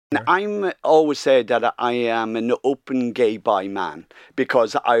I'm always said that I am an open gay bi man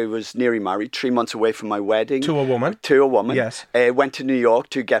because I was nearly married 3 months away from my wedding. To a woman? To a woman. Yes. Went to New York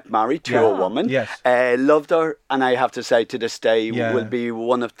to get married to a woman. Yes. Loved her, and I have to say to this day will be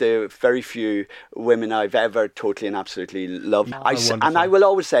one of the very few women I've ever totally and absolutely loved. And I will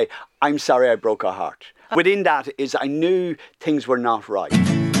always say, I'm sorry I broke her heart. Within that is I knew things were not right.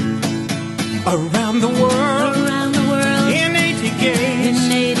 Around the world, in 80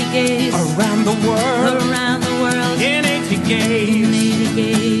 gays, around the world, in 80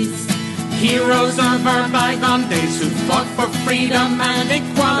 gays, heroes of our bygone days who fought for freedom and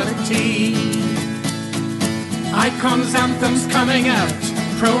equality. Icons, anthems coming out,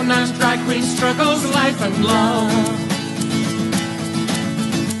 pronouns, drag queen struggles, life and love.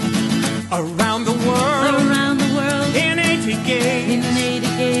 Around the world, in 80 gays,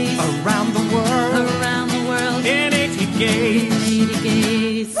 around the world, in 80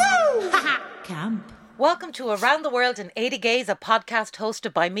 gays. Woo! Camp. Welcome to Around the World in 80 Gays, a podcast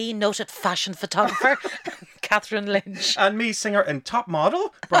hosted by me, noted fashion photographer, Catherine Lynch. And me, singer and top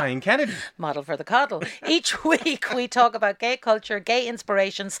model, Brian Kennedy. Model for the coddle. Each week we talk about gay culture, gay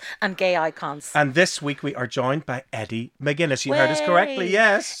inspirations and gay icons. And this week we are joined by Eddie McGuinness. You heard us correctly,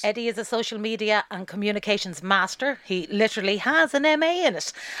 yes. Eddie is a social media and communications master. He literally has an MA in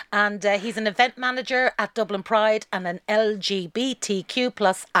it. And he's an event manager at Dublin Pride and an LGBTQ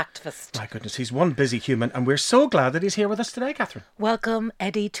plus activist. My goodness, he's one busy human, and we're so glad that he's here with us today, Catherine. Welcome,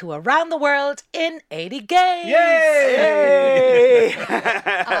 Eddie, to Around the World in 80 Gays. Yay!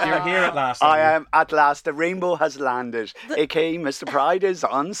 You're here at last. I am at last. The rainbow has landed. A.k.a. Mr. Pride is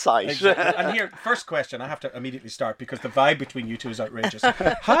on site. Exactly. And here, first question, I have to immediately start because the vibe between you two is outrageous.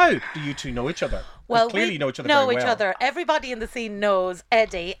 How do you two know each other? Well, clearly you know each other know very each well. other. Everybody in the scene knows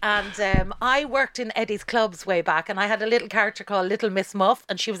Eddie, and I worked in Eddie's clubs way back, and I had a little character called Little Miss Muff,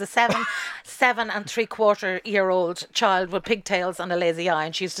 and she was a 7 and 3/4-year-old child with pigtails and a lazy eye,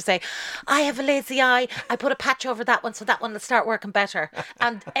 and she used to say, "I have a lazy eye. I put a patch over that one so that one will start working better."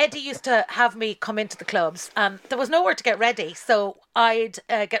 And Eddie used to have me come into the clubs, and there was nowhere to get ready, so I'd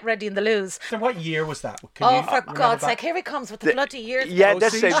get ready in the loos. So what year was that? For God's sake, here he comes with the bloody years. Yeah,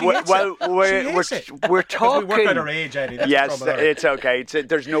 this is we're talking. We work out our age, Eddie. That's yes, the trouble. it's okay.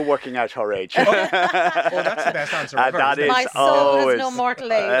 There's no working out her age. Oh, that's the best answer ever. That is my soul always, has no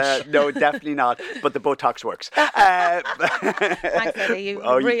mortal age. No, definitely not. But the Botox works. Thanks, Eddie. You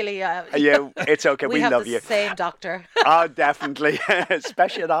really. Yeah, it's okay. We love you. We have the same doctor. Oh, definitely,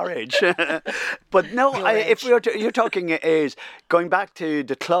 especially at our age. But no, if you're talking is going back to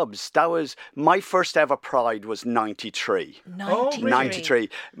the clubs. That was my first ever Pride was 93. 93.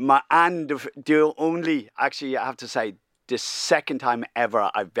 And the only, actually, I have to say, the second time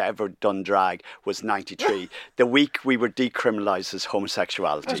ever I've ever done drag was 93. The week we were decriminalised as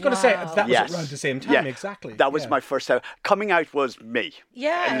homosexuality. I was going to say, that was around the same time, exactly. That was my first ever. Coming out was me.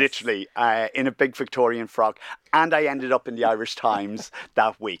 Yes. Literally, in a big Victorian frock. And I ended up in the Irish Times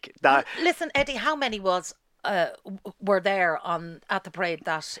that week. Listen, Eddie, how many were there at the parade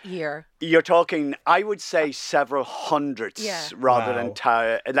that year? You're talking, I would say several hundreds rather than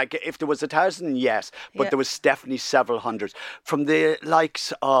like if there was 1,000, yes, but there was definitely several hundreds from the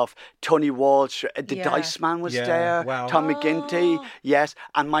likes of Tony Walsh, the Dice Man was there, Tom McGinty, yes,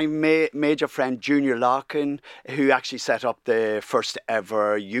 and my major friend Junior Larkin, who actually set up the first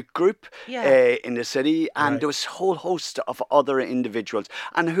ever youth group in the city, and there was a whole host of other individuals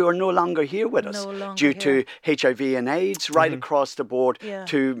and who are no longer here with us due to HIV and AIDS right across the board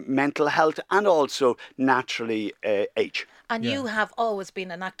to mental health and also naturally age. And you have always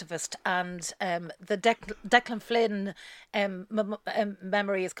been an activist, and the Declan Flynn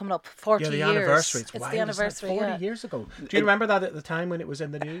memory is coming up 40 years. The anniversary. It's the anniversary. 40 years ago. Do you remember that at the time when it was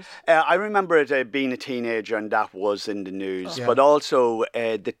in the news? I remember it being a teenager and that was in the news. But also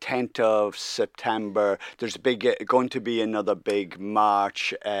the 10th of September, there's going to be another big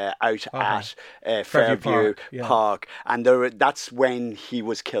march out at Fairview Park. And that's when he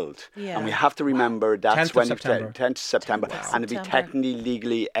was killed. Yeah. And we have to remember that's 10th September. And it'll be technically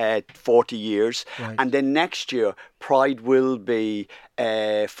legally 40 years. Right. And then next year, Pride will be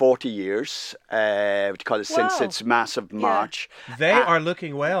 40 years, since its massive march. They are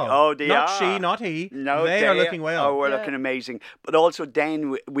looking well. Oh, they not are. She, not he. No, they are looking well. Oh, we're looking amazing. But also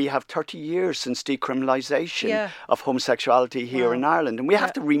then we have 30 years since decriminalisation of homosexuality here in Ireland. And we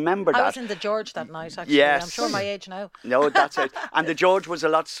have to remember that. I was in the George that night, actually. Yes. I'm sure my age now. No, that's it. And the George was a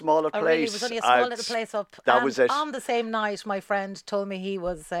lot smaller place. Really, it was only a small little place up. That was it. On the same night, my friend told me he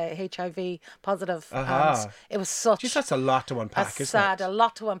was HIV positive. And it was so such Jeez, that's a lot to unpack, isn't sad, it? a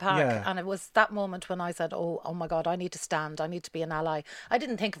lot to unpack. Yeah. And it was that moment when I said, oh my God, I need to stand. I need to be an ally. I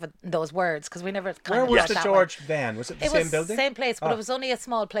didn't think of it in those words because we never kind Where of was thought the that George way. then? Was it the It same was building? same place, but it was only a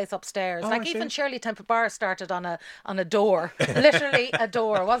small place upstairs. Oh, like I even see. Shirley Temple Bar started on a door, literally a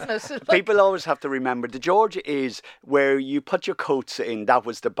door, wasn't it? People always have to remember the George is where you put your coats in. That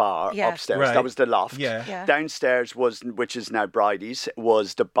was the bar Yeah. upstairs. Right. That was the loft. Yeah. Yeah. Downstairs was, which is now Bridie's,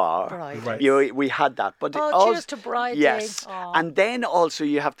 was the bar. Bridie's. Right. We had that, but Cheers to Bridie's. Yes, Aw. and then also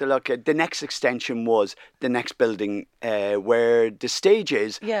you have to look at the next extension was the next building where the stage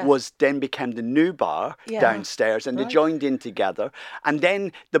is. Yeah. Was then became the new bar Yeah. downstairs, and they joined in together. And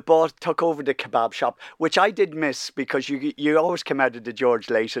then the boss took over the kebab shop, which I did miss because you always came out of the George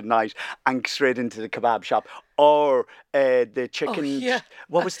late at night and straight into the kebab shop. Or the chicken. yeah.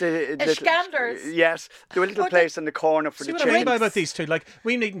 What was the Iskanders. Yes, the little place in the corner for See the what I mean chicken. about these two? Like,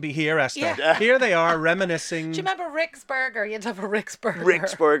 we needn't be here, Esther. Yeah. Here they are reminiscing. Do you remember Rick's Burger? You'd have a Rick's Burger.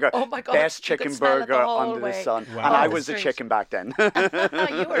 Rick's Burger. Oh my God. Best you could chicken smell it burger under the hallway. sun. Wow. And I On the was a street. chicken back then.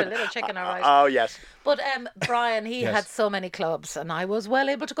 You were a little chicken, all right. Oh, yes. But Brian, he Yes. had so many clubs, and I was well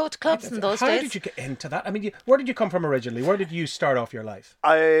able to go to clubs in those How days. did you get into that? I mean, where did you come from originally? Where did you start off your life?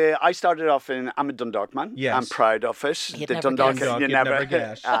 I started off I'm a Dundalk man. Yes. I'm proud of it. You'd The never Dundalk, guess. You'd never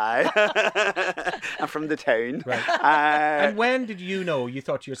guess. Aye. I'm from the town. Right. Uh, And when did you know? You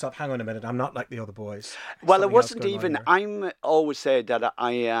thought to yourself, hang on a minute, I'm not like the other boys. Well, it Something else wasn't going on even. here. I'm always said that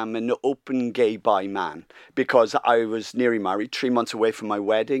I am an open gay bi man because I was nearly married, 3 months away from my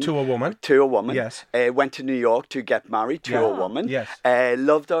wedding. To a woman? To a woman. Yes. Went to New York to get married to a woman. Yes.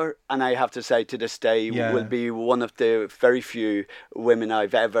 Loved her, and I have to say to this day Yeah. will be one of the very few women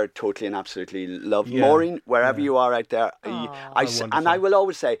I've ever totally and absolutely loved. Yeah. Maureen, wherever you are out there, and I wonderful. will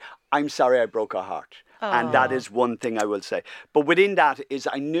always say, I'm sorry I broke her heart. And that is one thing I will say. But within that is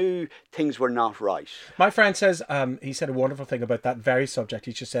I knew things were not right. My friend says, he said a wonderful thing about that very subject.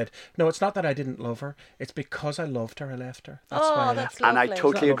 He just said, no, it's not that I didn't love her. It's because I loved her, I left her. That's why I left her. And I Lovely.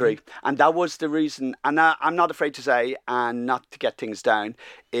 totally Isn't that agree. And that was the reason, and I'm not afraid to say, and not to get things down,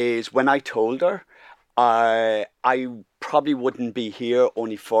 is when I told her, I probably wouldn't be here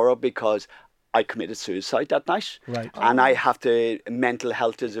only for her because I committed suicide that night. Right. And I have to, mental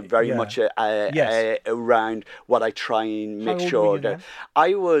health is very Yeah. much Yes. around what I try and make old sure were you that. then?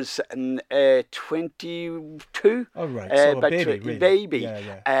 I was 22. Oh, right. So a about baby, really. baby.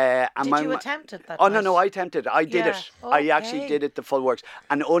 Yeah, And Did my you attempt it that Oh, no, night? no, I attempted it. I did Yeah. it. I actually Okay. did it the full works.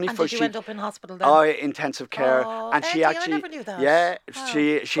 And only And for did you she. end up in hospital then? Oh, intensive care, Oh, and she Eddie, I actually, never knew that. yeah, Wow. she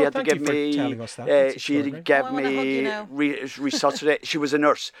Well, had to thank give you for me, telling us that. That's she extraordinary. gave Oh, I wanna hug you me now. resuscitate. She was a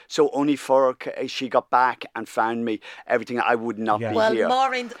nurse, so only for her, she got back and found me everything. I would not Yeah. be Well, here.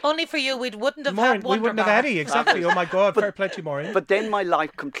 Maureen, only for you, we wouldn't have Maureen, had we Wonder wouldn't have Bar. Eddie, exactly. Oh my God, fair play to you, Maureen. But then my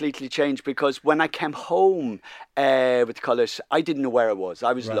life completely changed because when I came home with college, I didn't know where I was.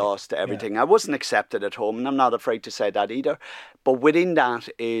 I was lost to everything. I wasn't accepted at home, and I'm not afraid to say that either. But within that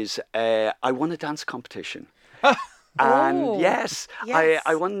is I won a dance competition. And yes, yes.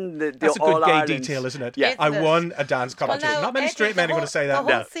 I won the That's a All good gay Ireland's. detail, isn't it? Yeah. I Isn't it? won a dance competition. now, Not many Eddie, straight men are going to say that.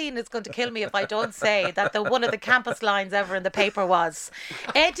 The whole scene is going to kill me if I don't say that one of the campus lines ever in the paper was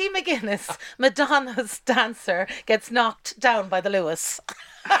Eddie McGuinness, Madonna's dancer, gets knocked down by the Lewis.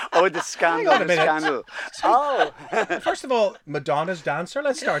 Oh, the scandal! on a The minute. scandal! Oh. First of all, Madonna's dancer.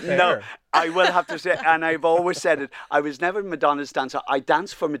 Let's start there. No, I will have to say, and I've always said it, I was never Madonna's dancer. I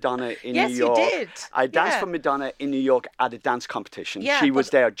danced for Madonna in Yes, New you York. did. I danced Yeah. for Madonna in New York at a dance competition. Yeah, she was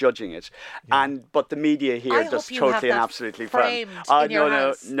but- there judging it. But the media here I just hope you have totally and that absolutely framed fun. in your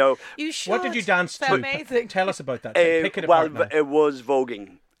house. No. You should. What did you dance It's to? amazing. Tell us about that. Pick it Well, apart now. it was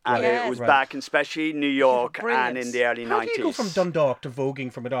voguing. And Yes. it was Right. back in especially New York Brilliant. and in the early How 90s. do you go from Dundalk to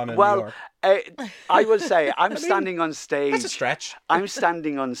voguing for Madonna in New Well, York? I will say, I'm standing on stage. That's a stretch. I'm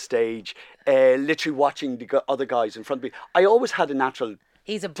standing on stage, literally watching the other guys in front of me. I always had a natural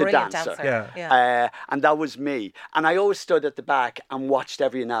He's a brilliant dancer. dancer. Yeah. and that was me. And I always stood at the back and watched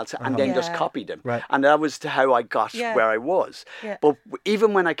everyone else and then just Yeah. copied them. Right. And that was how I got Yeah. where I was. Yeah. But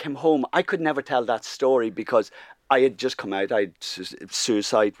even when I came home, I could never tell that story because I had just come out.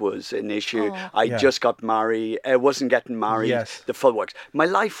 Suicide was an issue. I Yeah. just got married. I wasn't getting married. Yes. The full works. My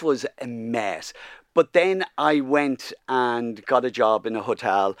life was a mess. But then I went and got a job in a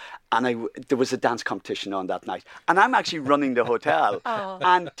hotel, and there was a dance competition on that night. And I'm actually running the hotel.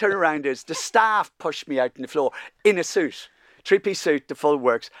 And turn around is the staff pushed me out on the floor in a suit, 3-piece suit, the full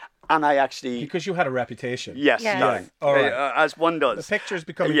works. And I actually, Because you had a reputation. yes, Yes. darling, All right. as one does. The picture's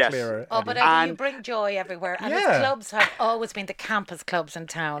becoming Yes. clearer. Oh, Eddie. but Eddie, you And- bring joy everywhere, and Yeah. his clubs have always been the campus clubs in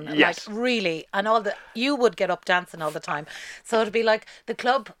town. Yes. Like really, and you would get up dancing all the time. So it'd be like the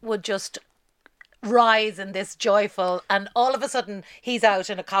club would just rise in this joyful, and all of a sudden he's out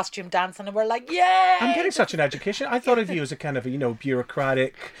in a costume dancing, and we're like, yeah. I'm getting such an education. I thought of you as a kind of,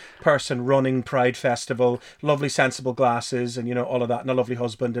 bureaucratic person running Pride Festival, lovely sensible glasses and, all of that, and a lovely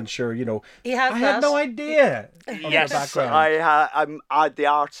husband, and sure, He has I had no idea of your Yes, background. the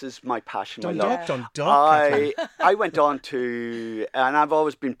arts is my passion. Dundalk, I went on to, and I've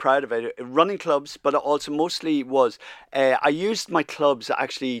always been proud of it, running clubs, but also mostly was, I used my clubs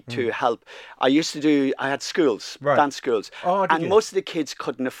actually to help. I had schools, dance schools, and most of the kids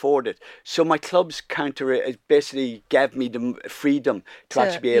couldn't afford it. So my clubs basically gave me the freedom to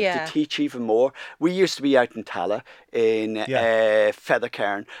actually be able to teach even more. We used to be out in Tala, in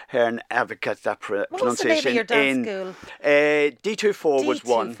Feathercairn, here in Advocate, that pronunciation. What was the name of your dance school? D24 was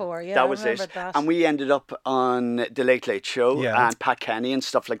one. Yeah, that was it. That. And we ended up on the Late Late Show and Pat Kenny and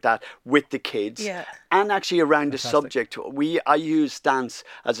stuff like that with the kids. Yeah. And actually around the subject, I used dance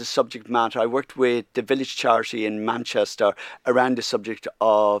as a subject matter. I worked with the Village Charity in Manchester around the subject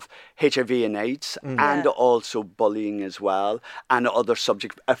of HIV and AIDS and also bullying as well, and other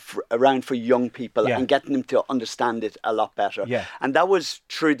subjects around for young people and getting them to understand it a lot better. Yeah. And that was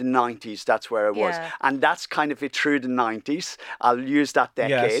through the 90s, that's where it was. And that's kind of it through the 90s. I'll use that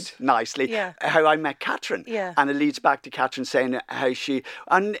decade nicely, how I met Catherine. Yeah. And it leads back to Catherine saying how she,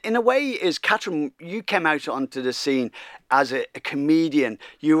 and in a way is Catherine, you came out onto the scene as a comedian.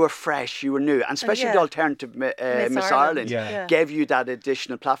 You were fresh, you were new, and especially the alternative Miss Ireland gave you that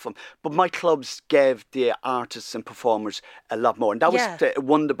additional platform. But my clubs gave the artists and performers a lot more, and that was the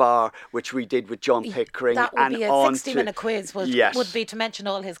Wonder Bar, which we did with John Pickering. That would be a 60-minute quiz. Would be to mention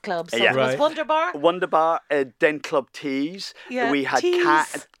all his clubs. So it was Wonder Bar, then Club Teas. We had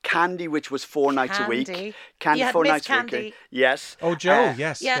Candy, which was 4 nights a week. Candy 4 nights a week. Yes. Oh, Joe.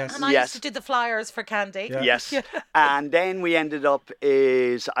 Yes. And I used to do the flyers for Candy. Yes. And then we ended up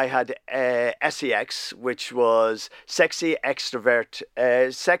I had SEX, which was sexy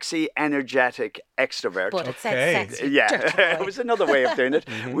energetic extrovert. But it said sexy. Yeah, it was another way of doing it.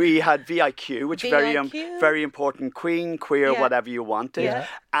 We had VIQ, which is very important. Queen, queer, whatever you wanted.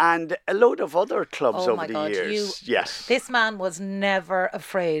 And a load of other clubs over the years. This man was never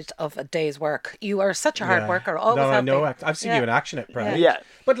afraid of a day's work. You are such a hard worker. Always have been. I've seen you in action at Pride. Yeah.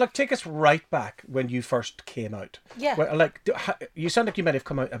 But look, take us right back when you first came out. Yeah. Well, you sound like you might have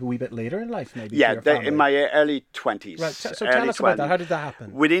come out a wee bit later in life, maybe. Yeah, in my early 20s. Right. So tell us about that. How did that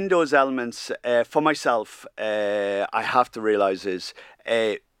happen? Within those elements, for myself, I have to realise is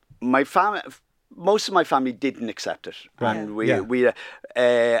my family. Most of my family didn't accept it, and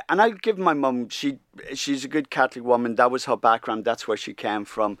and I give my mum. She's a good Catholic woman. That was her background. That's where she came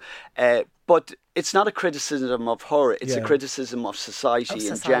from. But it's not a criticism of her. It's a criticism of society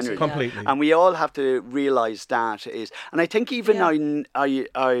in general. Completely. And we all have to realise that is. And I think even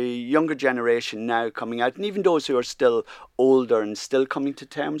our younger generation now coming out, and even those who are still older and still coming to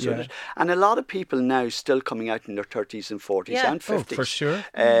terms with it, and a lot of people now still coming out in their 30s and 40s and 50s. Oh, for sure.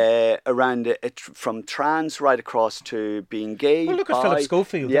 Around it, from trans right across to being gay. Well, look at Philip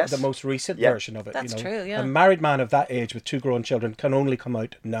Schofield, the most recent version of it. That's true, A married man of that age with 2 grown children can only come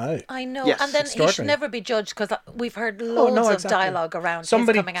out now. I know. Yes. And then he should never be judged, because we've heard loads of dialogue around his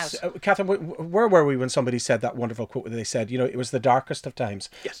coming out. Catherine, where were we when somebody said that wonderful quote where they said, it was the darkest of times,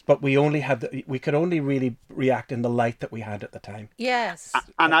 but we could only really react in the light that we had at the time. Yes.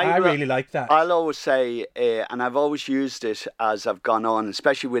 And I really like that. I'll always say, and I've always used it as I've gone on,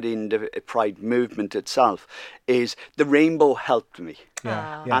 especially within the Pride movement itself, is the rainbow helped me.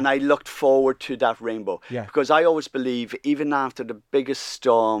 And I looked forward to that rainbow because I always believe even after the biggest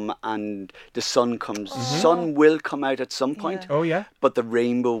storm and the sun comes, the sun will come out at some point. But the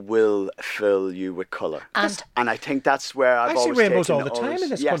rainbow will fill you with colour. And I think that's where I've always see rainbows all the time in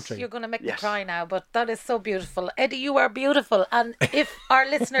this country. You're going to make me cry now, but that is so beautiful. Eddie, you are beautiful. And if our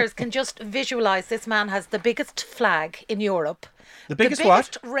listeners can just visualise, this man has the biggest flag in Europe. The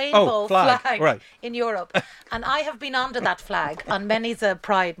biggest rainbow flag in Europe. And I have been under that flag on many's a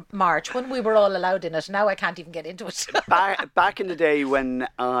Pride March when we were all allowed in it. Now I can't even get into it. Back in the day when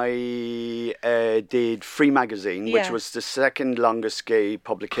I did Free Magazine, which was the second longest gay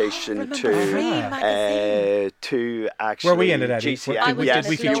publication to actually were we in it, Eddie? GCN. Yes,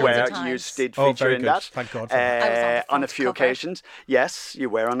 we did feature in that. Thank God for that. On a few occasions. Yes, you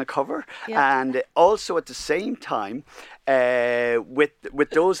were on the cover. And also at the same time, with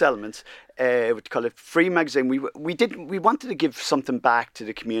those elements, we call it Free Magazine. We wanted to give something back to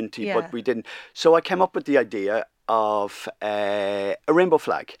the community, but we didn't. So I came up with the idea of a rainbow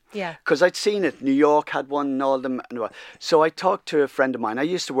flag. Yeah. Because I'd seen it. New York had one and all them. So I talked to a friend of mine. I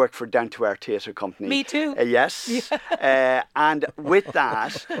used to work for Down to Earth Theatre Company. Me too. Yes. And with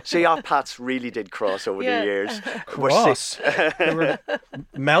that, see, our paths really did cross over the years. Cross? They were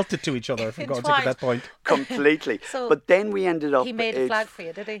melted to each other, for God's sake, at that point. Completely. So but then we ended up... He made a flag for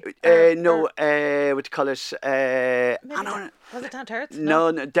you, did he? No, what do you call it? Was it Down to Earth?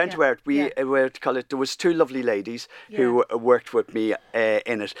 No, Down to Earth. What do you call it? There was two lovely ladies who worked with me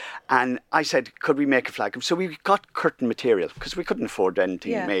in it. And I said, could we make a flag? So we got curtain material because we couldn't afford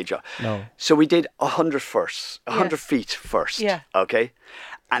anything major. No. So we did 100 feet first. Yeah. Okay.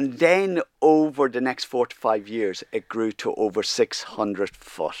 And then over the next 4 to 5 years, it grew to over 600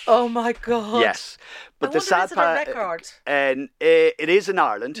 foot. Oh my God. Yes. But the sad part, record? And it is in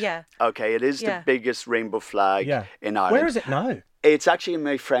Ireland. Yeah. Okay, it is the biggest rainbow flag in Ireland. Where is it now? It's actually in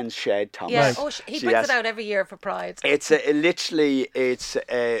my friend's shed, Thomas. Yeah. Oh, he brings it out every year for Pride. It's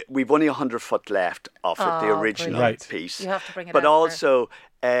we've only 100 foot left of it, the original piece. You have to bring it but out. also,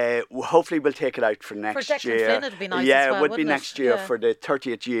 hopefully we'll take it out for next Declan year. Flynn, it'd be nice yeah, as well, it would be wouldn't it? next year Yeah. for the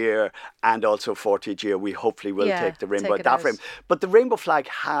 30th year and also 40th year. We hopefully will take the rainbow take at it that out. frame. But the rainbow flag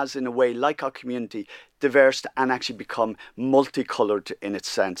has, in a way, like our community, diverse and actually become multicoloured in its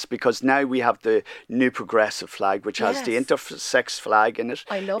sense, because now we have the new progressive flag, which has the intersex flag in it.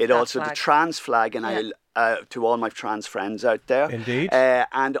 I love it that also flag. the trans flag, and to all my trans friends out there. Indeed.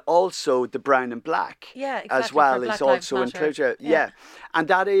 And also the brown and black Yeah, as exactly, well for Black is Lives also Matter. included. Yeah. And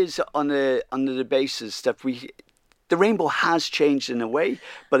that is on the basis that the rainbow has changed in a way,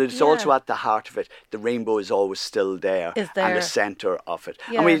 but it's also at the heart of it. The rainbow is always still there, Is there. and the centre of it.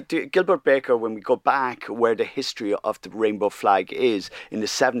 Yeah. And Gilbert Baker, when we go back where the history of the rainbow flag is in the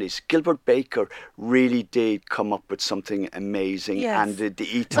 70s, Gilbert Baker really did come up with something amazing, Yes. and the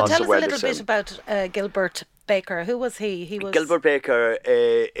So ethos tell of us where a little the bit about Gilbert Baker. Who was he? He was Gilbert Baker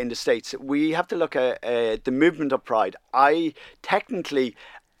in the States. We have to look at the movement of Pride. I technically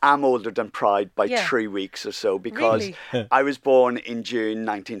am older than Pride by 3 weeks or so, because Really? I was born in June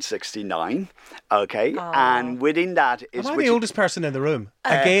 1969. Okay, and within that is Am I the oldest person in the room?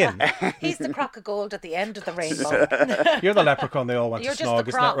 Again. He's the crock of gold at the end of the rainbow. You're the leprechaun they all want You're to just snog, the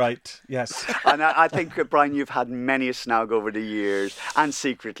isn't that croc. right? Yes. And I think, Brian, you've had many a snog over the years, and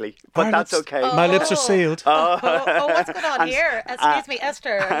secretly, but My that's lips- okay. My lips are sealed. Oh, what's going on here? Excuse me,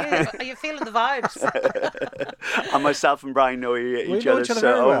 Esther. Are you feeling the vibes? And myself and Brian know each know other, each other so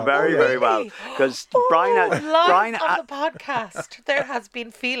very well. very, Oh, very well. really? Because Brian, Live on the podcast, there has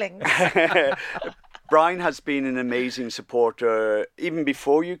been feelings. Brian has been an amazing supporter even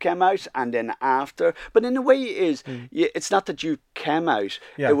before you came out and then after. But in a way, it's not that you came out.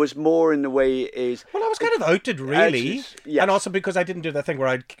 Yeah. It was more in the way is. Well, I was kind of outed, really. Yes. Yes. And also because I didn't do the thing where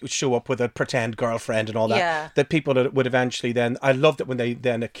I'd show up with a pretend girlfriend and all that. Yeah. That people would eventually then... I loved it when they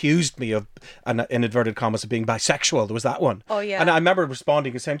then accused me of, in inverted commas, of being bisexual. There was that one. Oh, yeah. And I remember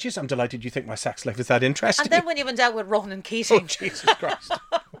responding and saying, geez, I'm delighted you think my sex life is that interesting. And then when you went out with Ronan Oh, Keating. Jesus Christ.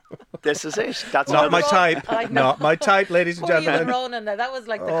 This is it. That's Not my another- type. I know. Not my type, ladies and Poor you and gentlemen. Ronan, now that was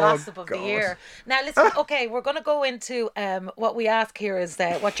like the Oh, gossip of God. the year. Now listen, okay, we're going to go into what we ask here is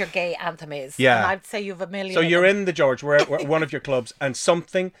what your gay anthem is. Yeah. And I'd say you've a million. So of you're them. in the George, we're at one of your clubs, and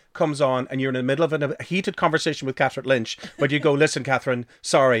something comes on, and you're in the middle of a heated conversation with Catherine Lynch, but you go, listen, Catherine,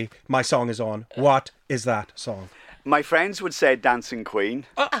 sorry, my song is on. What is that song? My friends would say Dancing Queen,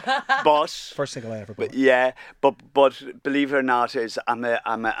 but First single I ever bought. yeah, but believe it or not, I'm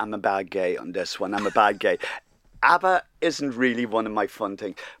a bad gay on this one. I'm a bad gay. ABBA isn't really one of my fun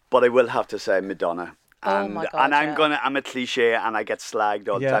things, but I will have to say Madonna. Oh And, my God, and I'm a cliche and I get slagged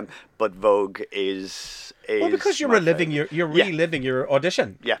all the Yeah. time, but Vogue is Well, because you're my reliving favourite. you're reliving your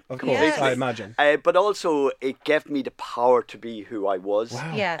audition. Yeah, Of course, completely. I imagine. But also, it gave me the power to be who I was.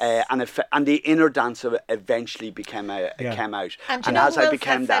 Wow. Yes. And the inner dancer eventually came out. And you know as who I else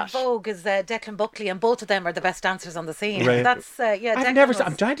became has that, said Vogue is Declan Buckley, and both of them are the best dancers on the scene. Right. That's yeah. I've Declan never. was-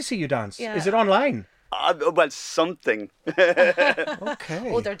 I'm trying to see you dance. Yeah. Is it online? well, something.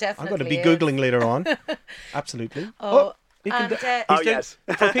 Okay. Oh, there I'm going to be definitely is. googling later on. Absolutely. Oh, you can and, do- oh, he's doing- yes.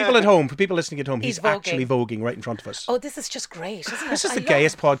 For people at home, for people listening at home, He's he's actually voguing right in front of us. Oh, this is just great, isn't it? This is I the love-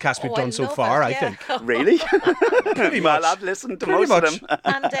 gayest podcast we've Oh, done so love far, it, I yeah. think. Really? Pretty Well, much. I've listened to Pretty most much. of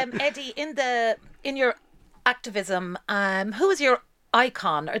them. And Eddie, in your activism, who is your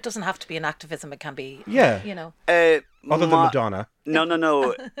icon? Or it doesn't have to be an activism; it can be, Yeah. you know. Other than Madonna.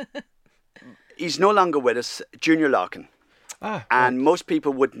 No. He's no longer with us, Junior Larkin. And most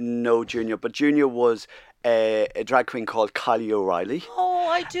people wouldn't know Junior, but Junior was a drag queen called Kylie O'Reilly. Oh,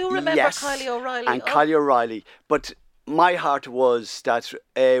 I do remember Yes. Kylie O'Reilly. And Oh. Kylie O'Reilly. But my heart was that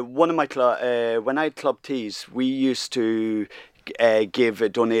one of my when I had club teas, we used to give a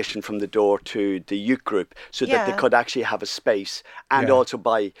donation from the door to the youth group so that they could actually have a space and also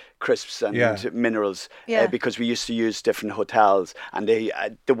buy crisps and minerals because we used to use different hotels and they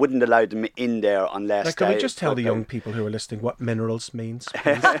wouldn't allow them in there unless Like, can we just tell the young people who are listening what minerals means,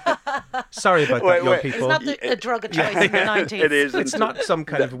 please? Sorry about that, young people. It's not a drug of choice in the 90s. It is. It's not some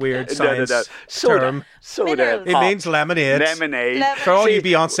kind of weird science term. Soda. It means lemonade. Lemonade. For all you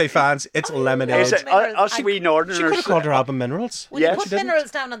Beyonce fans, it's lemonade. Us we Northerners. She could have called her album Minerals. Will you put minerals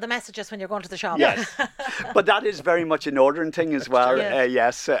down on the messages when you're going to the shop? Yes. But that is very much a Northern thing as well.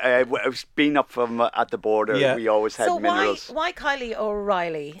 Yes. Being up from at the border, we always had minerals. So why Kylie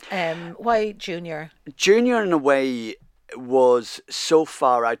O'Reilly? Why Junior? Junior, in a way, was so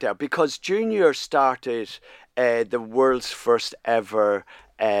far out there because Junior started the world's first ever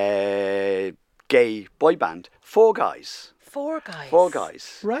gay boy band, Four Guys. Four Guys. Four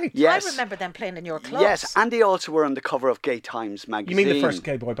Guys. Right. Yes. I remember them playing in your clubs. Yes, and they also were on the cover of Gay Times magazine. You mean the first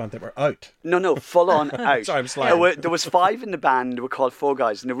gay boy band that were out? No, full on out. Sorry, I'm slying. There was 5 in the band. They were called Four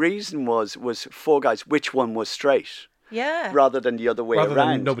Guys, and the reason was Four Guys. Which one was straight? Yeah. Rather than the other way Rather around.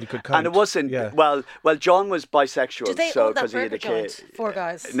 than nobody could count. And it wasn't. Yeah. Well, John was bisexual. Do they so own that because he had burger a kid. joint? Four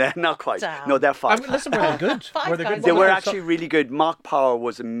Guys. No, not quite. Damn. No, they're 5. Listen, were they good? Five Were they Guys. good? They were Okay, actually really good. Mark Power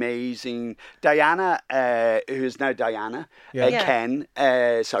was amazing. Diana, who's now Diana, Ken,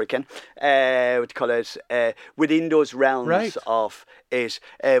 what do you call it? Within those realms of it,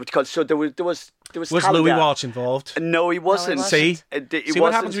 what do you call it? So there was Was Louis Walsh involved? No, he wasn't. See? See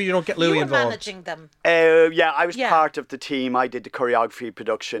what happens when you don't get Louis You were involved? managing them. I was part of the team. I did the choreography,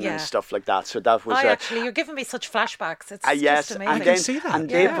 production, and stuff like that. So that was. You're giving me such flashbacks. It's yes, just amazing. and then, see that. and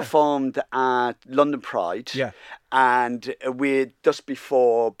they performed at London Pride. Yeah. And we just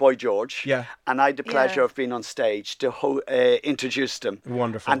before Boy George. Yeah. And I had the pleasure of being on stage to introduce them.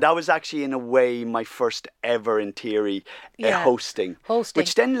 Wonderful. And that was actually, in a way, my first ever in theory hosting.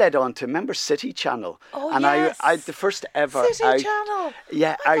 Which then led on to, remember, City Channel. Oh, and yes. I the first ever City Channel.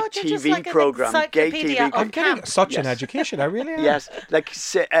 Yeah, My our God, you're just TV like an programme, gay encyclopedia TV. of I'm getting camp. such an education. I really am. Yes, like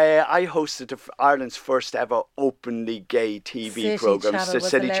I hosted Ireland's first ever openly gay TV City programme, Channel the was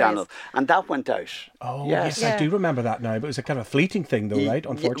City hilarious. Channel, and that went out. Oh, yes, I do remember that now. But it was a kind of a fleeting thing, though, right?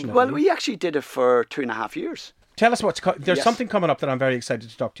 Unfortunately. Well, we actually did it for 2.5 years. Tell us there's something coming up that I'm very excited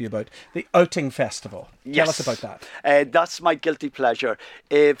to talk to you about. The Outing Festival. Tell us about that. That's my guilty pleasure.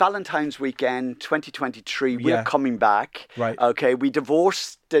 Valentine's weekend 2023, we're coming back. Right. Okay, we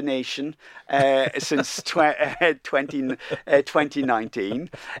divorced the nation since 2019.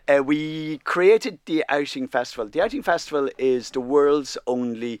 We created the Outing Festival. The Outing Festival is the world's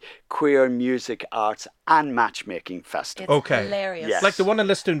only queer music, arts and matchmaking festival. It's hilarious. Yes. Like the one in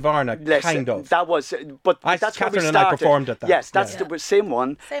Lisdoonvarna, kind of. That was, but that's Catherine where we and I started. performed at that. Yes, that's the same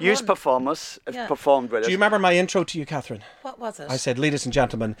one. Same You's one. performers performed with us. Do you remember my intro to you, Catherine? What was it? I said, ladies and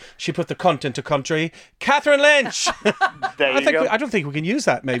gentlemen, she put the cunt into country. Catherine Lynch! There you go. I don't think we can use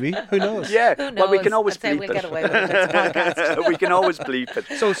that, maybe. Who knows? Yeah, Who knows? well, we can always I'd say bleep we'll it. get away with it. It's a podcast. We can always bleep it.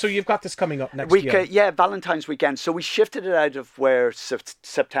 So you've got this coming up next year. Valentine's weekend. So we shifted it out of where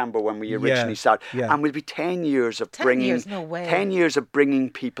September when we originally started, and we'll be 10 years of 10 years, no way. 10 years of bringing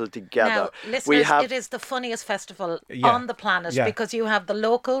people together. Now, listeners, it is the funniest festival on the planet because you have the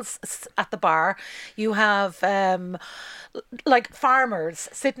locals at the bar, you have like farmers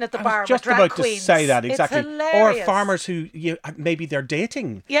sitting at the bar just with drag about queens. to say that exactly. It's hilarious. Or farmers who maybe they're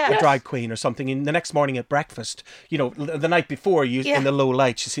dating a drag queen or something, and the next morning at breakfast, the night before, in the low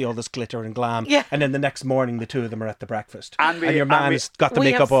lights, you see all this glitter and glam, and then the next morning the two of them are at the breakfast, and your man's got the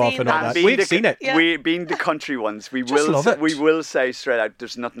makeup off and all that. We've seen it. We, being the country ones, we will say straight out,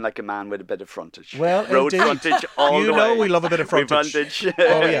 there's nothing like a man with a bit of frontage. Well, road indeed. frontage all the way. We love a bit of frontage.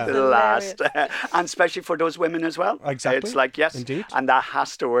 Oh yeah, the last, and especially for those women as well. Exactly. It's like indeed, and that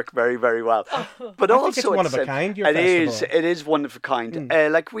has to work very, very well. But I also, think it's one of a kind. Your festival. It is one of a kind.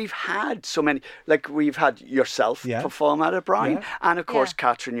 Like we've had so many. Like we've had yourself perform at it, Brian, and of course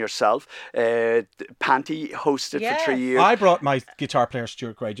Catherine yourself. Panty hosted for 3 years. I brought my guitar player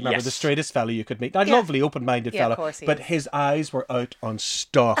Stuart Gray. Do you remember the straightest fella you could meet? A lovely, open-minded fella, of course he but is. his eyes were out on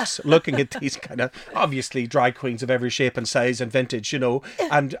stalks, looking at these kind of obviously drag queens of every shape and size and vintage,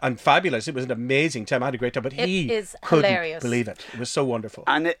 and fabulous. It was an amazing time. I had a great time, but he couldn't believe it. It was so wonderful.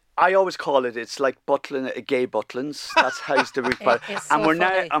 And I always call it's like Butlin, gay Butlins. That's how it's the root.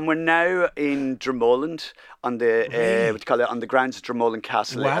 And we're now in Dromoland on the on the grounds of Dromoland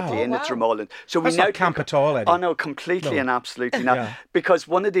Castle at the Inn at Dromoland. So that's we now not camp at all, Eddie. Oh no, completely and absolutely not. Because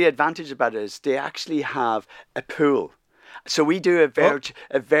one of the advantages about it is they actually have a pool. So we do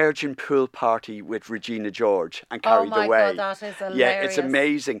a virgin pool party with Regina George and Carrie Oh my Way. God, that is hilarious. Yeah, it's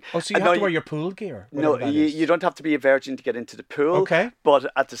amazing. Oh, so you have to wear your pool gear? No, you don't have to be a virgin to get into the pool. Okay.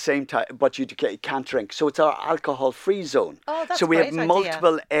 But at the same time, you can't drink. So it's our alcohol-free zone. Oh, that's so we have great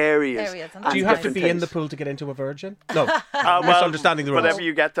multiple areas. Do you have to be in the pool to get into a virgin? No, misunderstanding the rules. Whatever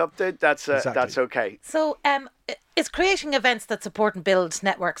you get up to, that's okay. So, is creating events that support and build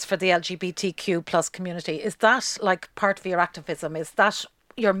networks for the LGBTQ plus community, is that like part of your activism? Is that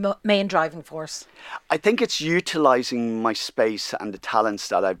your main driving force? I think it's utilising my space and the talents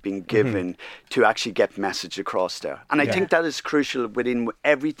that I've been given to actually get message across there. And I think that is crucial within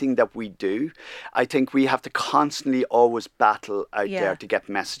everything that we do. I think we have to constantly always battle out there to get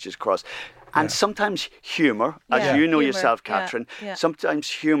messages across. And sometimes humour, as you know yourself, Catherine, sometimes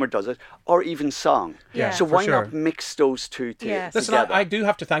humour does it, or even song. Yeah, so why not mix those two together? Listen, I do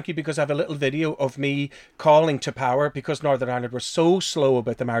have to thank you because I have a little video of me calling to power because Northern Ireland were so slow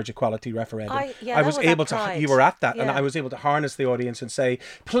about the marriage equality referendum. I was able to, you were at that, and I was able to harness the audience and say,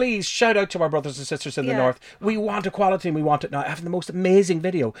 please shout out to our brothers and sisters in the North. We want equality and we want it now. I have the most amazing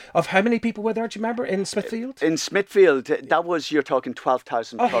video of how many people were there, do you remember, in Smithfield? In Smithfield, you're talking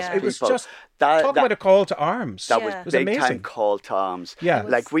 12,000 plus people. It was just... Talk about a call to arms. That was big time call to arms. Yeah.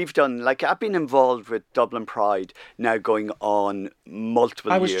 Like we've done, I've been involved with Dublin Pride now going on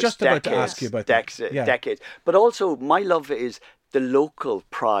multiple years. I was just about to ask you about that. Decades. But also my love is the local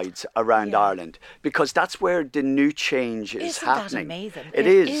prides around Ireland, because that's where the new change is happening. That amazing? It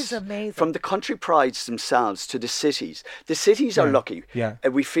is amazing. From the country prides themselves to the cities. The cities are lucky. Yeah.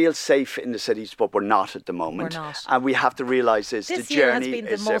 We feel safe in the cities, but we're not at the moment. We're not. And we have to realise the journey. This year has been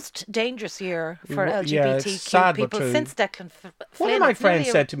the most dangerous year for LGBTQ people since Declan Flynn. One of my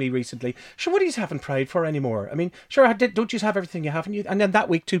friends said to me recently, sure, what are you having pride for anymore? I mean, sure, don't you have everything you have? And then that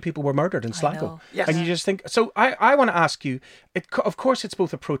week, 2 people were murdered in Sligo. Yes. And you just think, so I want to ask you, of course, it's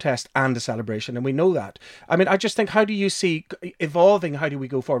both a protest and a celebration, and we know that. I mean, I just think, how do you see evolving? How do we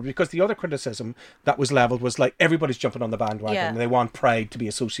go forward? Because the other criticism that was levelled was like everybody's jumping on the bandwagon and they want pride to be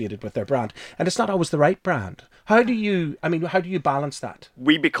associated with their brand, and it's not always the right brand. How do you balance that?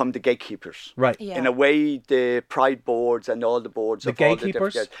 We become the gatekeepers, right? Yeah. In a way, the pride boards and all the boards the of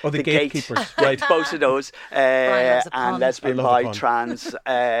gatekeepers, all or the gatekeepers, right? Both of those, and lesbian, bi, trans,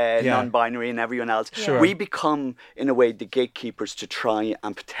 non-binary, and everyone else. Sure. We become, in a way, the gatekeepers to try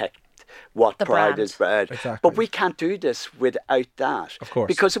and protect what the pride brand. is brand. Exactly. But we can't do this without that. Of course.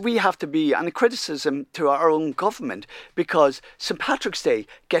 Because we have to be, and a criticism to our own government, because St. Patrick's Day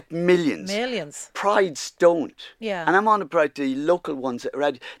get millions. Prides don't. Yeah. And I'm on about the local ones that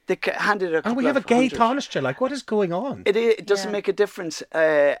are they handed a couple. And we have a gay Taoiseach. Like, what is going on? It doesn't make a difference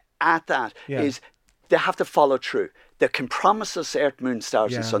at that. Is they have to follow through. They can promise us earth, moon,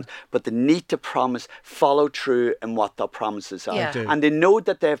 stars and suns, but they need to follow through in what their promises are. Yeah. And they know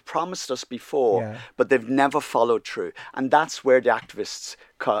that they've promised us before, but they've never followed through. And that's where the activists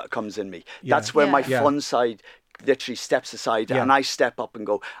comes in me. That's where my fun side literally steps aside and I step up and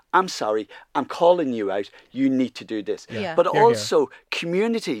go, I'm sorry, I'm calling you out, you need to do this. But also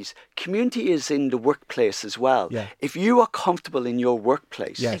community is in the workplace as well. If you are comfortable in your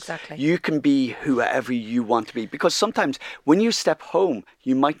workplace, you can be whoever you want to be, because sometimes when you step home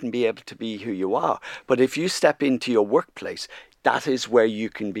you mightn't be able to be who you are, but if you step into your workplace, that is where you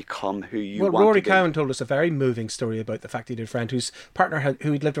can become who you want to be. Rory Cowan told us a very moving story about the fact he had a friend whose partner,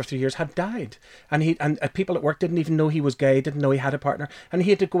 who he'd lived with for 3 years, had died. And people at work didn't even know he was gay, didn't know he had a partner. And he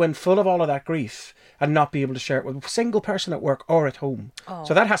had to go in full of all of that grief and not be able to share it with a single person at work or at home.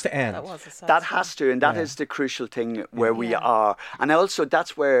 So that has to end. That has to, and that is the crucial thing where we are. And also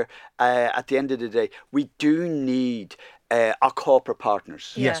that's where, at the end of the day, we do need our corporate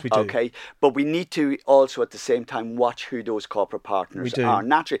partners. Yes, we do. Okay, but we need to also at the same time watch who those corporate partners are.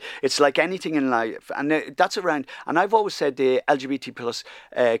 Naturally, it's like anything in life, and that's around. And I've always said the LGBT plus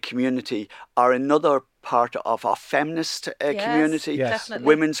community are another part of our feminist community,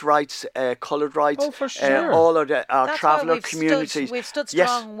 women's rights, coloured rights, for sure. all of our traveller communities. We've stood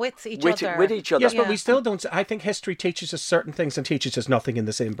strong with each other. With each other. Yes, but we still don't. I think history teaches us certain things and teaches us nothing in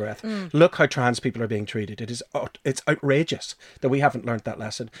the same breath. Look how trans people are being treated. It's outrageous that we haven't learnt that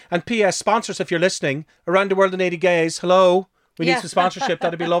lesson. And P.S. sponsors, if you're listening, Around the World in 80 Gays, hello. We need some sponsorship.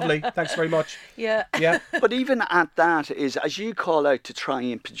 That'd be lovely. Thanks very much. Yeah. But even at that is, as you call out to try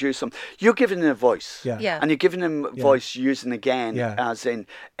and produce them, you're giving them a voice. Yeah. And you're giving them a voice using again, as in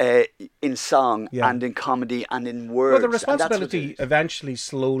song and in comedy and in words. Well, the responsibility eventually,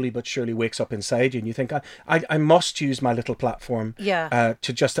 slowly but surely wakes up inside you, and you think, I must use my little platform to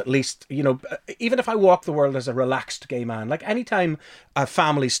just at least, even if I walk the world as a relaxed gay man, like anytime a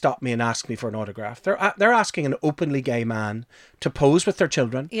family stop me and ask me for an autograph, they're asking an openly gay man to pose with their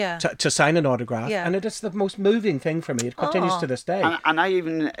children, to sign an autograph, and it is the most moving thing for me. It continues to this day. And I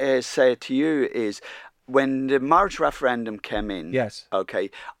even say it to you is, when the marriage referendum came in, okay,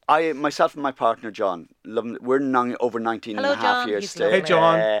 myself and my partner John, we're over 19 Hello, and a half John. years He's still. Hey,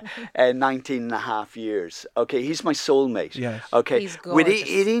 John. 19 and a half years. Okay, he's my soulmate. Yes. Okay, He's gorgeous.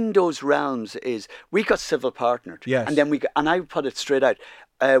 within those realms is we got civil partnered. Yes. And then and I put it straight out.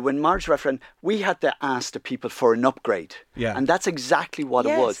 When marriage referendum, we had to ask the people for an upgrade. Yeah. And that's exactly what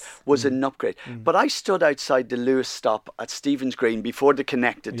it was an upgrade. But I stood outside the Lewis stop at Stephen's Green before they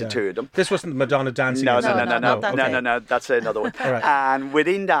connected the two of them. This wasn't Madonna dancing. No, that's another one. Right. And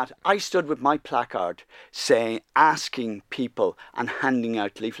within that, I stood with my placard asking people and handing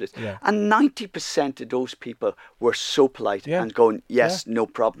out leaflets. Yeah. And 90% of those people were so polite and going, yes, no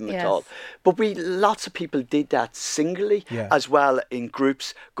problem at all. But lots of people did that singly as well in groups,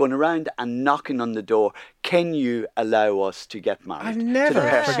 going around and knocking on the door. Can you allow us to get married? I'll never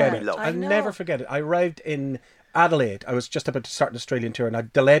forget it. I I'll know. never forget it. I arrived in Adelaide. I was just about to start an Australian tour, and I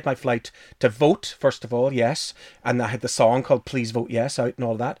delayed my flight to vote, first of all, yes. And I had the song called Please Vote Yes out and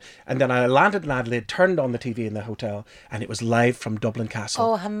all that. And then I landed in Adelaide, turned on the TV in the hotel, and it was live from Dublin Castle.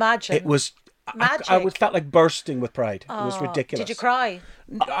 Oh, imagine. It was... Magic. I felt like bursting with pride. It was ridiculous. Did you cry?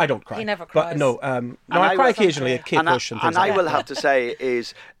 I don't cry. He never cries. But no, I cry occasionally at Kate Bush and things And like I will have to say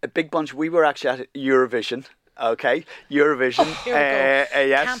is a big bunch. We were actually at Eurovision. Okay, Eurovision. Here we go.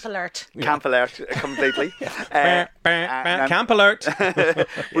 Yes. Camp alert. Camp alert completely. Camp alert.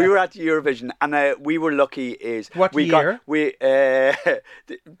 We were at Eurovision, and we were lucky. What year?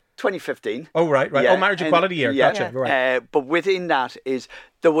 2015. Oh, right. Yeah, marriage equality year. Gotcha. Right. But within that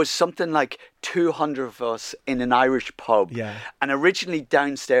there was something like 200 of us in an Irish pub. Yeah. And originally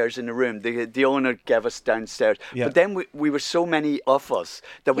downstairs in the room, the owner gave us downstairs. Yeah. But then we were so many of us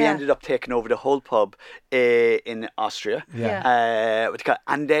that we ended up taking over the whole pub in Austria. Yeah.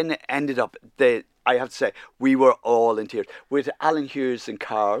 And then it ended up I have to say, we were all in tears with Alan Hughes and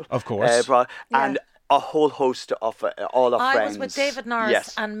Carl. Of course. And a whole host of all our friends. I was with David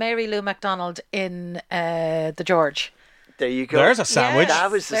Norris and Mary Lou MacDonald in the George. There you go. There's a sandwich. That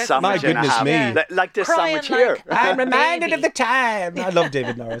was the sandwich. My goodness me. Like this sandwich here. I'm reminded of the time. I love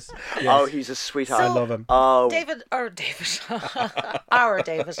David Norris. Yes. Oh, he's a sweetheart. I love him. Oh. David. Our David.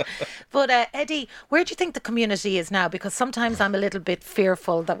 But Eddie, where do you think the community is now? Because sometimes I'm a little bit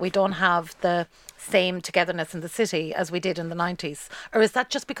fearful that we don't have the same togetherness in the city as we did in the 90s. Or is that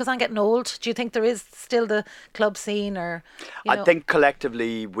just because I'm getting old? Do you think there is still the club scene? Or I think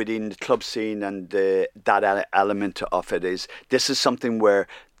collectively within the club scene and that element of it this is something where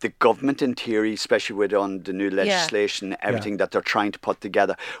the government in theory, especially with on the new legislation, everything that they're trying to put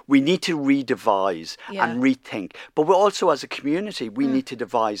together, we need to redevise and rethink. But we also, as a community, we need to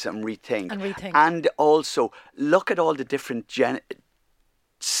devise and rethink. And also look at all the different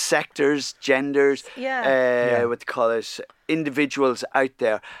sectors, genders, what they call it, individuals out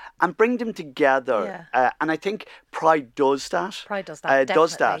there, and bring them together. And I think Pride does that.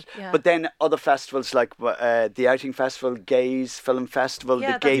 Definitely. But then other festivals like the Outing Festival, Gays Film Festival,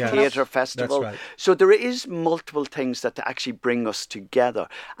 the Gay Theatre Festival. That's right. So there is multiple things that actually bring us together.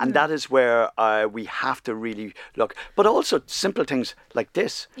 And that is where we have to really look. But also simple things like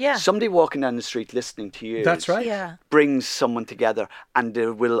this. Yeah. Somebody walking down the street listening to you. That's right. Brings someone together and they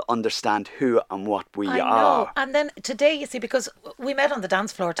will understand who and what we are. I know. And then today, you see, because we met on the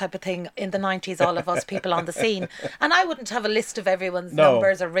dance floor type of thing in the 90s, all of us people on the scene. And I wouldn't have a list of everyone's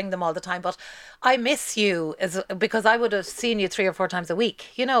numbers or ring them all the time, but I miss you because I would have seen you 3 or 4 times a week,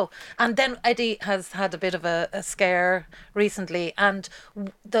 And then Eddie has had a bit of a scare recently, and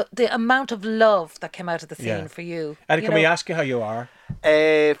the amount of love that came out of the scene for you. Eddie, can we ask you how you are?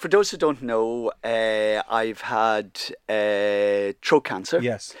 For those who don't know, I've had throat cancer.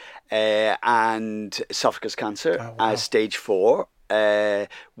 Yes. And esophagus cancer, stage 4.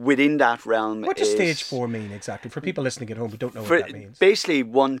 within that realm. What does stage 4 mean exactly? For people listening at home who don't know what that means. Basically,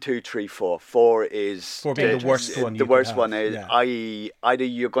 1, 2, 3, 4. 4 is 4 being the worst one. The worst one is either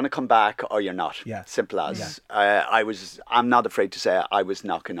you're going to come back or you're not. Yeah. Simple as. I'm not afraid to say I was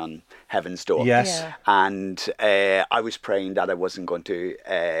knocking on heaven's door. Yes. And I was praying that I wasn't going to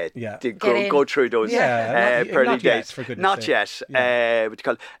go through those pearly days. Not yet.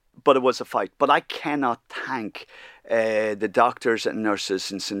 But it was a fight. But I cannot thank the doctors and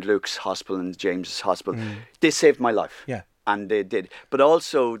nurses in St. Luke's Hospital and James's Hospital. They saved my life. Yeah. And they did. But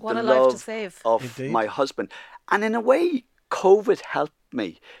also what the a life to love save. of my husband. And in a way, COVID helped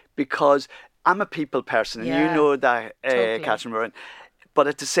me because I'm a people person. And you know that, totally. Catherine Moran. But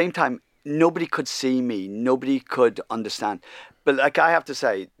at the same time, nobody could see me. Nobody could understand. But like I have to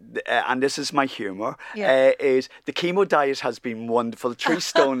say, and this is my humour, is the chemo diet has been wonderful. 3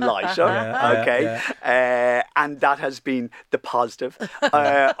 stone lighter, and that has been the positive.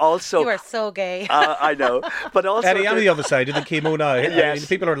 Also, you are so gay. I know, but also Eddie, I'm the other side of the chemo now. Yes. I mean,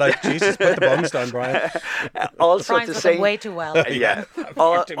 people are like, Jesus, put the buns down, Brian. Also, Brian's to say way too well.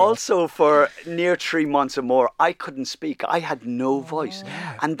 Also, for near 3 months or more, I couldn't speak. I had no voice,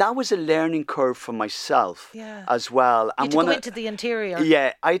 and that was a learning curve for myself as well. And you had to go into the interior.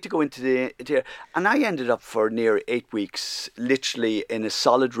 Yeah, I had to go into the interior. And I ended up for near 8 weeks, literally in a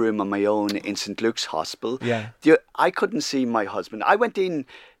solid room on my own in St. Luke's Hospital. Yeah. I couldn't see my husband. I went in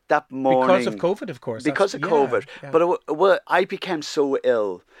that morning. Because of COVID, of course. Because of COVID. Yeah. But I became so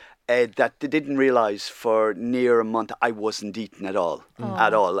ill that they didn't realise for near a month I wasn't eating at all.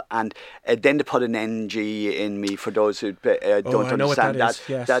 And then they put an NG in me, for those who don't understand that.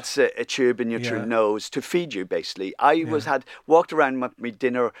 Yes. That's a tube in your nose to feed you, basically. I had walked around with my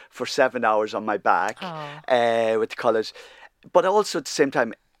dinner for 7 hours on my back with the colours. But also at the same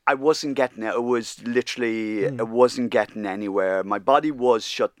time, I wasn't getting it. It was literally, it wasn't getting anywhere. My body was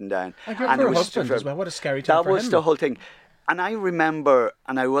shutting down. And your poor husband as well. What a scary time for him. That was the whole thing. And I remember,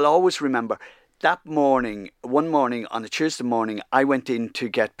 and I will always remember, that morning, one morning, on a Tuesday morning, I went in to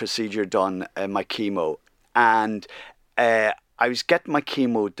get procedure done, my chemo. And I was getting my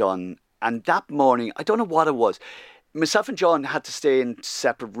chemo done. And that morning, I don't know what it was. Myself and John had to stay in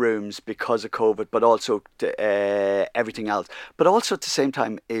separate rooms because of COVID, but also everything else. But also at the same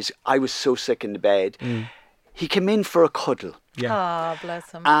time is I was so sick in the bed. He came in for a cuddle. Yeah. Oh,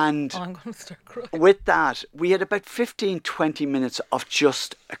 bless him. And I'm going to start crying. With that, we had about 15, 20 minutes of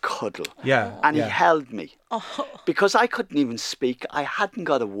just a cuddle. Yeah. And he held me. Because I couldn't even speak. I hadn't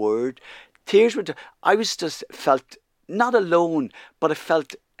got a word. Tears were... I was just felt not alone, but I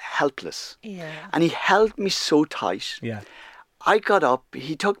felt helpless. Yeah. And he held me so tight. Yeah. I got up,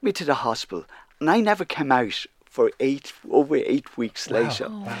 he took me to the hospital, and I never came out for over 8 weeks later.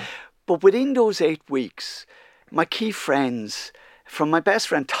 Wow. But within those 8 weeks, my key friends, from my best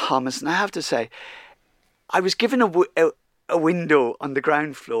friend Thomas, and I have to say, I was given a window on the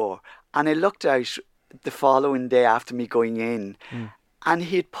ground floor, and I looked out the following day after me going in, and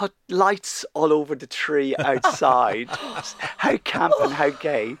he had put lights all over the tree outside. How camp and how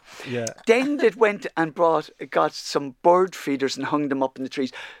gay. Yeah. Then they went and got some bird feeders and hung them up in the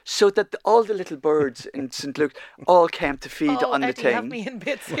trees so that all the little birds in St. Luke all came to feed on the thing. Have me in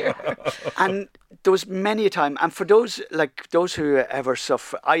bits here. And there was many a time, and for those who ever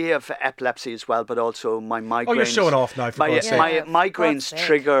suffer, I have epilepsy as well, but also my migraines. Oh, you're showing off now, for God's sake. My migraines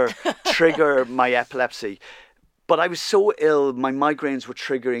trigger my epilepsy. But I was so ill, my migraines were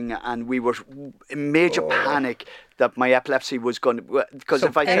triggering, and we were in major panic that my epilepsy was going to... Because so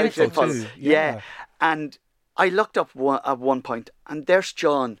if I take it... And I looked up at one point, and there's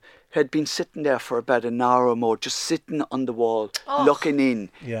John, who had been sitting there for about an hour or more, just sitting on the wall, looking in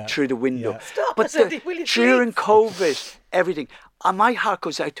through the window. Yeah. Stop but during COVID, everything... And my heart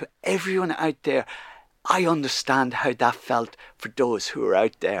goes out to everyone out there. I understand how that felt for those who were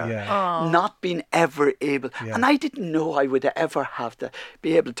out there, not being ever able. Yeah. And I didn't know I would ever have to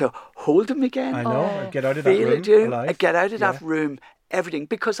be able to hold him again. I know, get out of that room alive. Get out of that room, everything.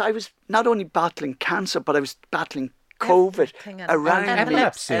 Because I was not only battling cancer, but I was battling COVID around me.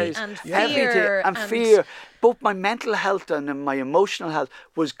 Epilepsy. And fear. And fear. Both my mental health and my emotional health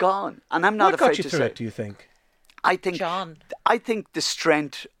was gone. And I'm not afraid to say. What got you through it, do you think? I think the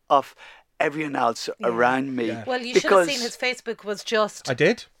strength of everyone else around me. Yeah. Well, you should have seen his Facebook was just... I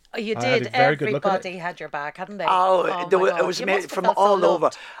did. You did. Everybody had your back, hadn't they? It was made from all over.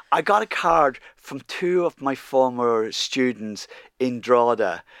 I got a card from 2 of my former students in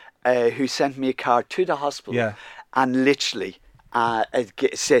Drogheda who sent me a card to the hospital and literally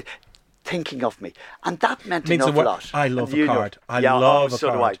said, thinking of me. And that meant an awful lot. I love a card. I love a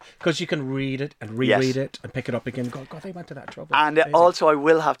card. Because you can read it and reread it and pick it up again. God, they went to that trouble. And also, I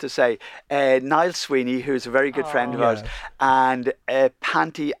will have to say, Niall Sweeney, who's a very good friend of ours, and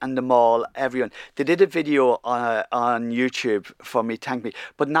Panty and the Mall, everyone, they did a video on YouTube for me, thank me.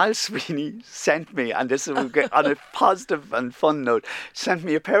 But Niall Sweeney sent me, and this is on a positive and fun note, sent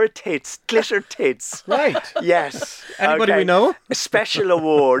me a pair of tits, glitter tits. Right. Yes. Anybody we know? A special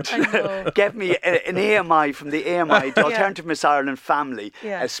award. Gave me an AMI from the AMI, the Alternative Miss Ireland family,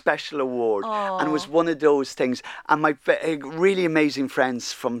 a special award. And it was one of those things. And my really amazing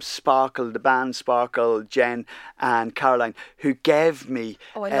friends from Sparkle, the band Sparkle, Jen and Caroline, who gave me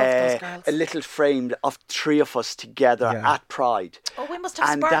a little frame of 3 of us together at Pride. Oh, we must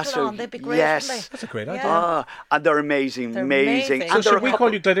have Sparkle on. They'd be great. Yes. That's a great idea. And they're amazing. Amazing. So should we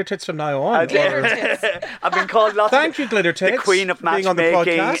call you Glitter Tits from now on? Glitter Tits. I've been called lots Thank you, Glitter Tits. The Queen of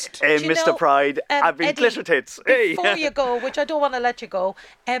Matchmaking, Mr. Pride. I've been Eddie, Glitter Tits. Before you go, which I don't want to let you go,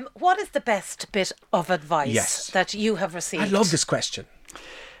 what is the best bit of advice that you have received? I love this question.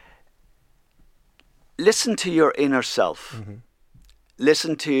 Listen to your inner self. Mm-hmm.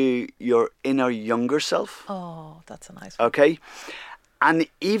 Listen to your inner younger self. Oh, that's a nice one. Okay? And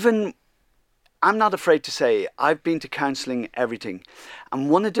even, I'm not afraid to say, I've been to counselling, everything. And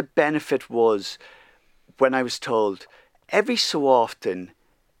one of the benefit was when I was told, every so often,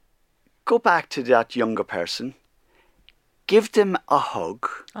 go back to that younger person, give them a hug,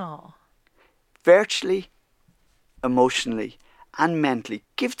 virtually, emotionally and mentally,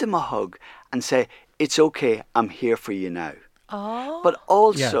 give them a hug and say, it's okay, I'm here for you now. But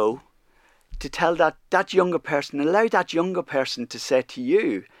also to tell that younger person, allow that younger person to say to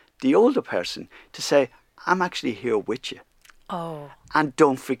you, the older person, to say, I'm actually here with you. And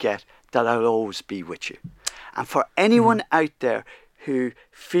don't forget that I'll always be with you. And for anyone out there who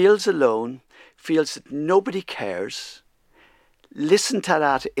feels alone, feels that nobody cares, listen to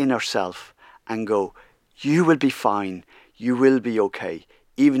that inner self and go, you will be fine, you will be okay,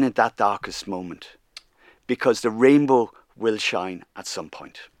 even at that darkest moment. Because the rainbow will shine at some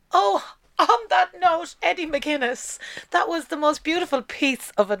point. Oh, on that note, Eddie McGuinness, that was the most beautiful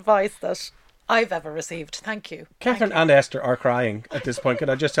piece of advice that I've ever received. Thank you. Catherine and Esther are crying at this point. Can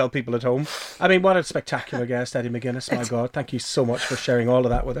I just tell people at home? I mean, what a spectacular guest, Eddie McGuinness. My God, thank you so much for sharing all of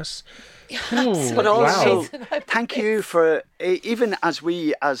that with us. But also, thank you for, even as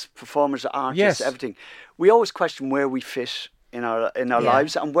we, as performers, artists, everything, we always question where we fit in our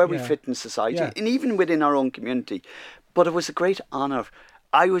lives and where we fit in society, and even within our own community. But it was a great honour.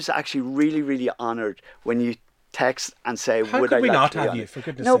 I was actually really, really honoured when you text and say, how would could I we like not to have be you, for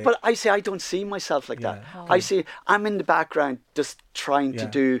goodness sake? No, sake. but I say I don't see myself like that. I see I'm in the background just trying to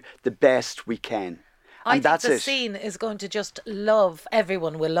do the best we can. I think the scene is going to just love,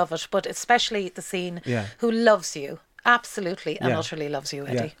 everyone will love it, but especially the scene who loves you, absolutely and utterly loves you,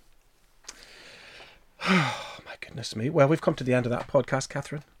 Eddie. Oh, my goodness me. Well, we've come to the end of that podcast,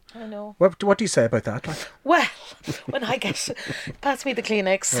 Catherine. I know. What do you say about that? Well, when I get... pass me the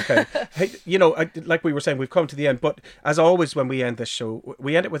Kleenex. Okay. Hey, you know, like we were saying, we've come to the end, but as always when we end this show,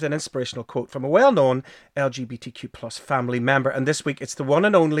 we end it with an inspirational quote from a well-known LGBTQ plus family member, and this week it's the one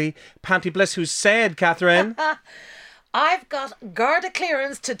and only Panty Bliss, who said, Catherine... I've got Garda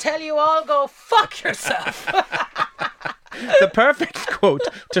clearance to tell you all go fuck yourself. The perfect quote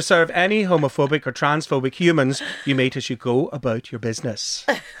to serve any homophobic or transphobic humans you meet as you go about your business.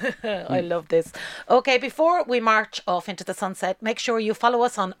 I love this. Okay, before we march off into the sunset, make sure you follow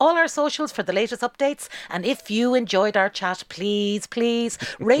us on all our socials for the latest updates. And if you enjoyed our chat, please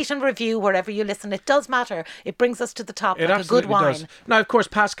rate and review wherever you listen. It does matter. It brings us to the top like a good wine. Does. Now, of course,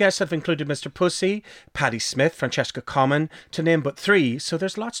 past guests have included Mr. Pussy, Paddy Smith, Francesca Common, to name but 3. So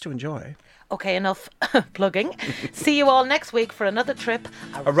there's lots to enjoy. Okay, enough plugging. See you all next week for another trip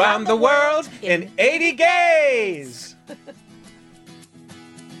around the world in 80 gays.